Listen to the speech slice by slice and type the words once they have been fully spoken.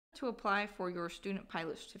to apply for your student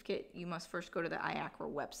pilot certificate, you must first go to the IACRA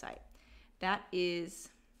website. That is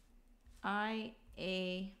iacra.faa.gov.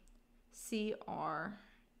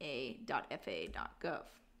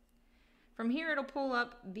 From here, it'll pull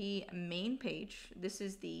up the main page. This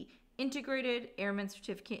is the Integrated Airman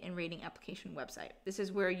Certificate and Rating Application website. This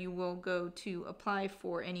is where you will go to apply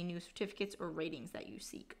for any new certificates or ratings that you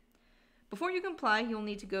seek. Before you can apply, you'll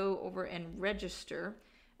need to go over and register.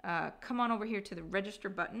 Come on over here to the register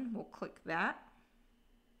button. We'll click that.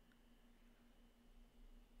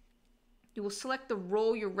 You will select the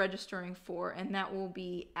role you're registering for, and that will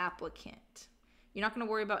be applicant. You're not going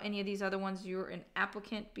to worry about any of these other ones. You're an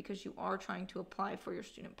applicant because you are trying to apply for your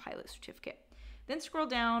student pilot certificate. Then scroll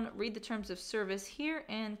down, read the terms of service here,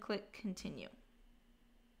 and click continue.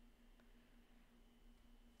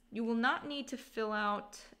 You will not need to fill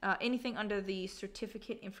out anything under the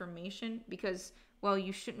certificate information because, well,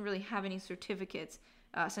 you shouldn't really have any certificates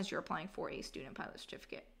since you're applying for a student pilot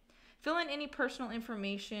certificate. Fill in any personal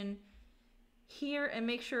information here and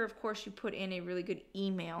make sure, of course, you put in a really good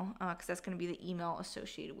email because that's going to be the email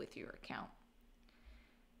associated with your account.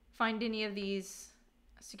 Find any of these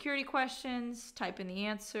security questions, type in the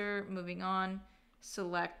answer, moving on,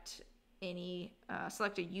 select a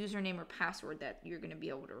username or password that you're going to be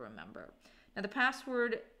able to remember. Now the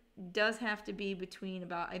password does have to be between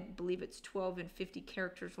about, I believe it's 12 and 50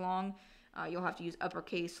 characters long. You'll have to use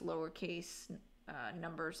uppercase, lowercase,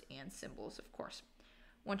 numbers, and symbols, of course.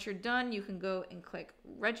 Once you're done, you can go and click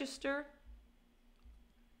register.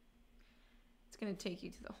 It's going to take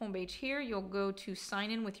you to the home page here. You'll go to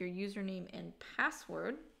sign in with your username and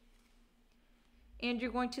password. And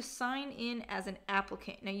you're going to sign in as an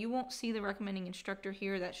applicant. Now, you won't see the recommending instructor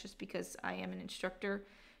here. That's just because I am an instructor.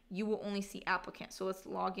 You will only see applicant. So let's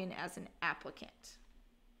log in as an applicant.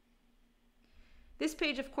 This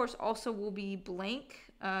page, of course, also will be blank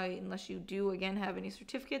unless you do, again, have any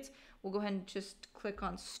certificates. We'll go ahead and just click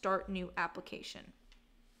on Start New Application.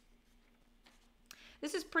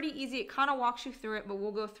 This is pretty easy. It kind of walks you through it, but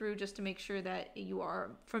we'll go through just to make sure that you are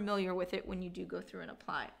familiar with it when you do go through and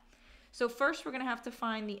apply. So first, we're going to have to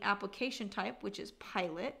find the application type, which is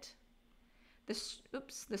pilot. The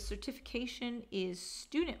certification is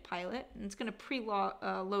student pilot, and it's going to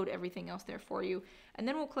pre-load everything else there for you. And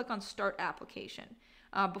then we'll click on Start Application.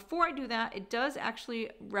 Before I do that, it does actually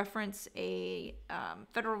reference a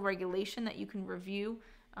federal regulation that you can review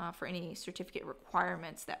for any certificate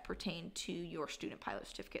requirements that pertain to your student pilot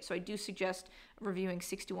certificate. So I do suggest reviewing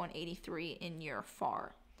 6183 in your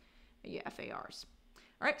FARs.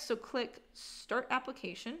 All right, so click Start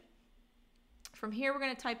Application. From here, we're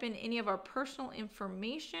going to type in any of our personal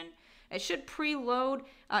information. It should preload.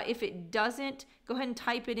 If it doesn't, go ahead and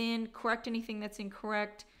type it in, correct anything that's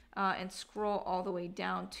incorrect, and scroll all the way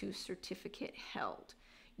down to certificate held.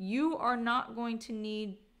 You are not going to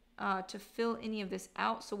need to fill any of this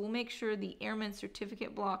out, so we'll make sure the airman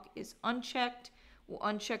certificate block is unchecked. We'll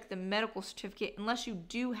uncheck the medical certificate unless you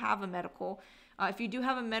do have a medical. If you do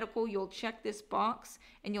have a medical, you'll check this box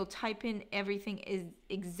and you'll type in everything is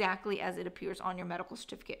exactly as it appears on your medical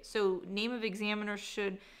certificate. So name of examiner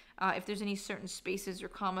should, if there's any certain spaces or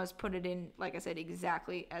commas, put it in, like I said,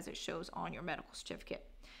 exactly as it shows on your medical certificate.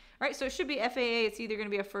 All right, so it should be FAA. It's either going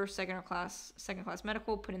to be a first, second class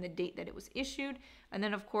medical. Put in the date that it was issued. And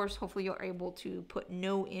then, of course, hopefully you're able to put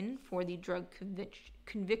no in for the drug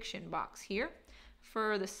conviction box here.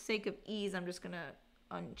 For the sake of ease, I'm just going to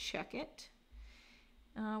uncheck it.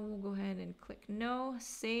 We'll go ahead and click no,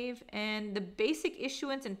 save, and the basic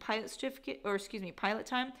issuance and pilot certificate, or excuse me, pilot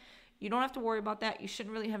time, you don't have to worry about that. You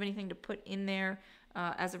shouldn't really have anything to put in there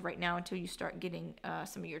as of right now until you start getting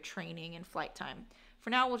some of your training and flight time. For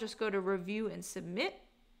now, we'll just go to review and submit.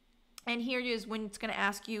 And here is when it's going to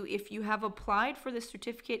ask you if you have applied for this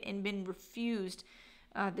certificate and been refused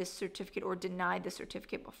this certificate or denied the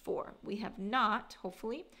certificate before. We have not,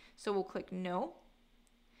 hopefully, so we'll click no.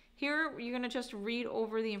 Here, you're going to just read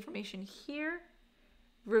over the information here,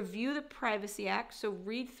 review the Privacy Act. So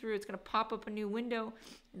read through, it's going to pop up a new window,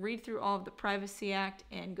 read through all of the Privacy Act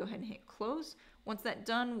and go ahead and hit close. Once that's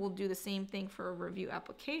done, we'll do the same thing for a review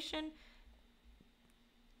application.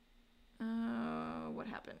 What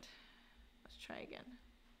happened? Let's try again.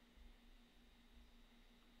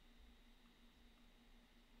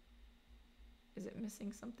 Is it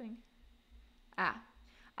missing something?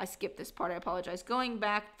 I skipped this part, I apologize. Going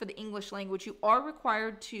back for the English language, you are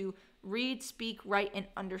required to read, speak, write, and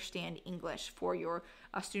understand English for your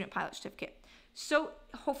student pilot certificate. So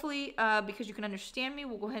hopefully, because you can understand me,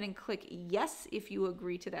 we'll go ahead and click yes if you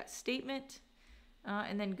agree to that statement.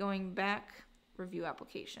 And then going back, review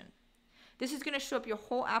application. This is going to show up your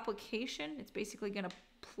whole application. It's basically going to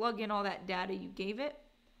plug in all that data you gave it.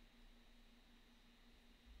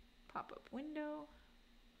 Pop-up window.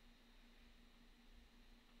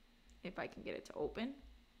 If I can get it to open.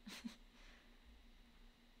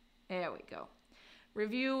 There we go.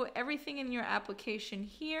 Review everything in your application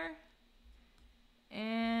here.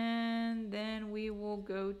 And then we will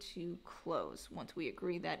go to close once we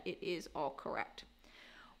agree that it is all correct.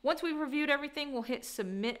 Once we've reviewed everything, we'll hit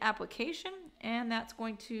submit application, and that's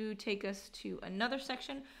going to take us to another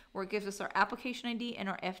section where it gives us our application ID and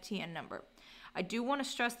our FTN number. I do want to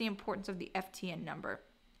stress the importance of the FTN number.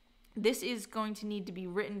 This is going to need to be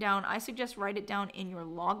written down. I suggest write it down in your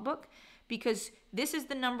logbook, because this is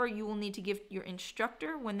the number you will need to give your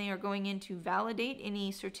instructor when they are going in to validate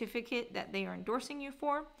any certificate that they are endorsing you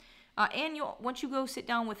for. And once you go sit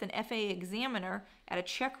down with an FAA examiner at a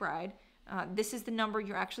check ride, this is the number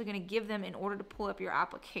you're actually going to give them in order to pull up your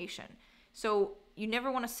application. So you never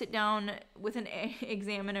want to sit down with an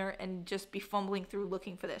examiner and just be fumbling through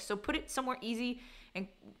looking for this. So put it somewhere easy and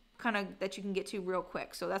kind of that you can get to real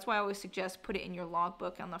quick. So that's why I always suggest put it in your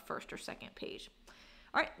logbook on the first or second page.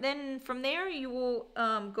 All right, then from there you will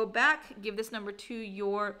go back, give this number to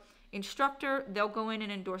your instructor. They'll go in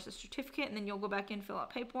and endorse the certificate, and then you'll go back in, fill out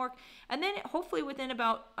paperwork, and then hopefully within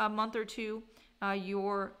about a month or two,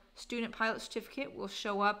 your student pilot certificate will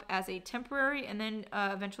show up as a temporary, and then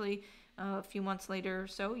eventually a few months later or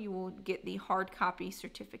so, you will get the hard copy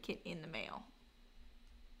certificate in the mail.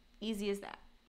 Easy as that.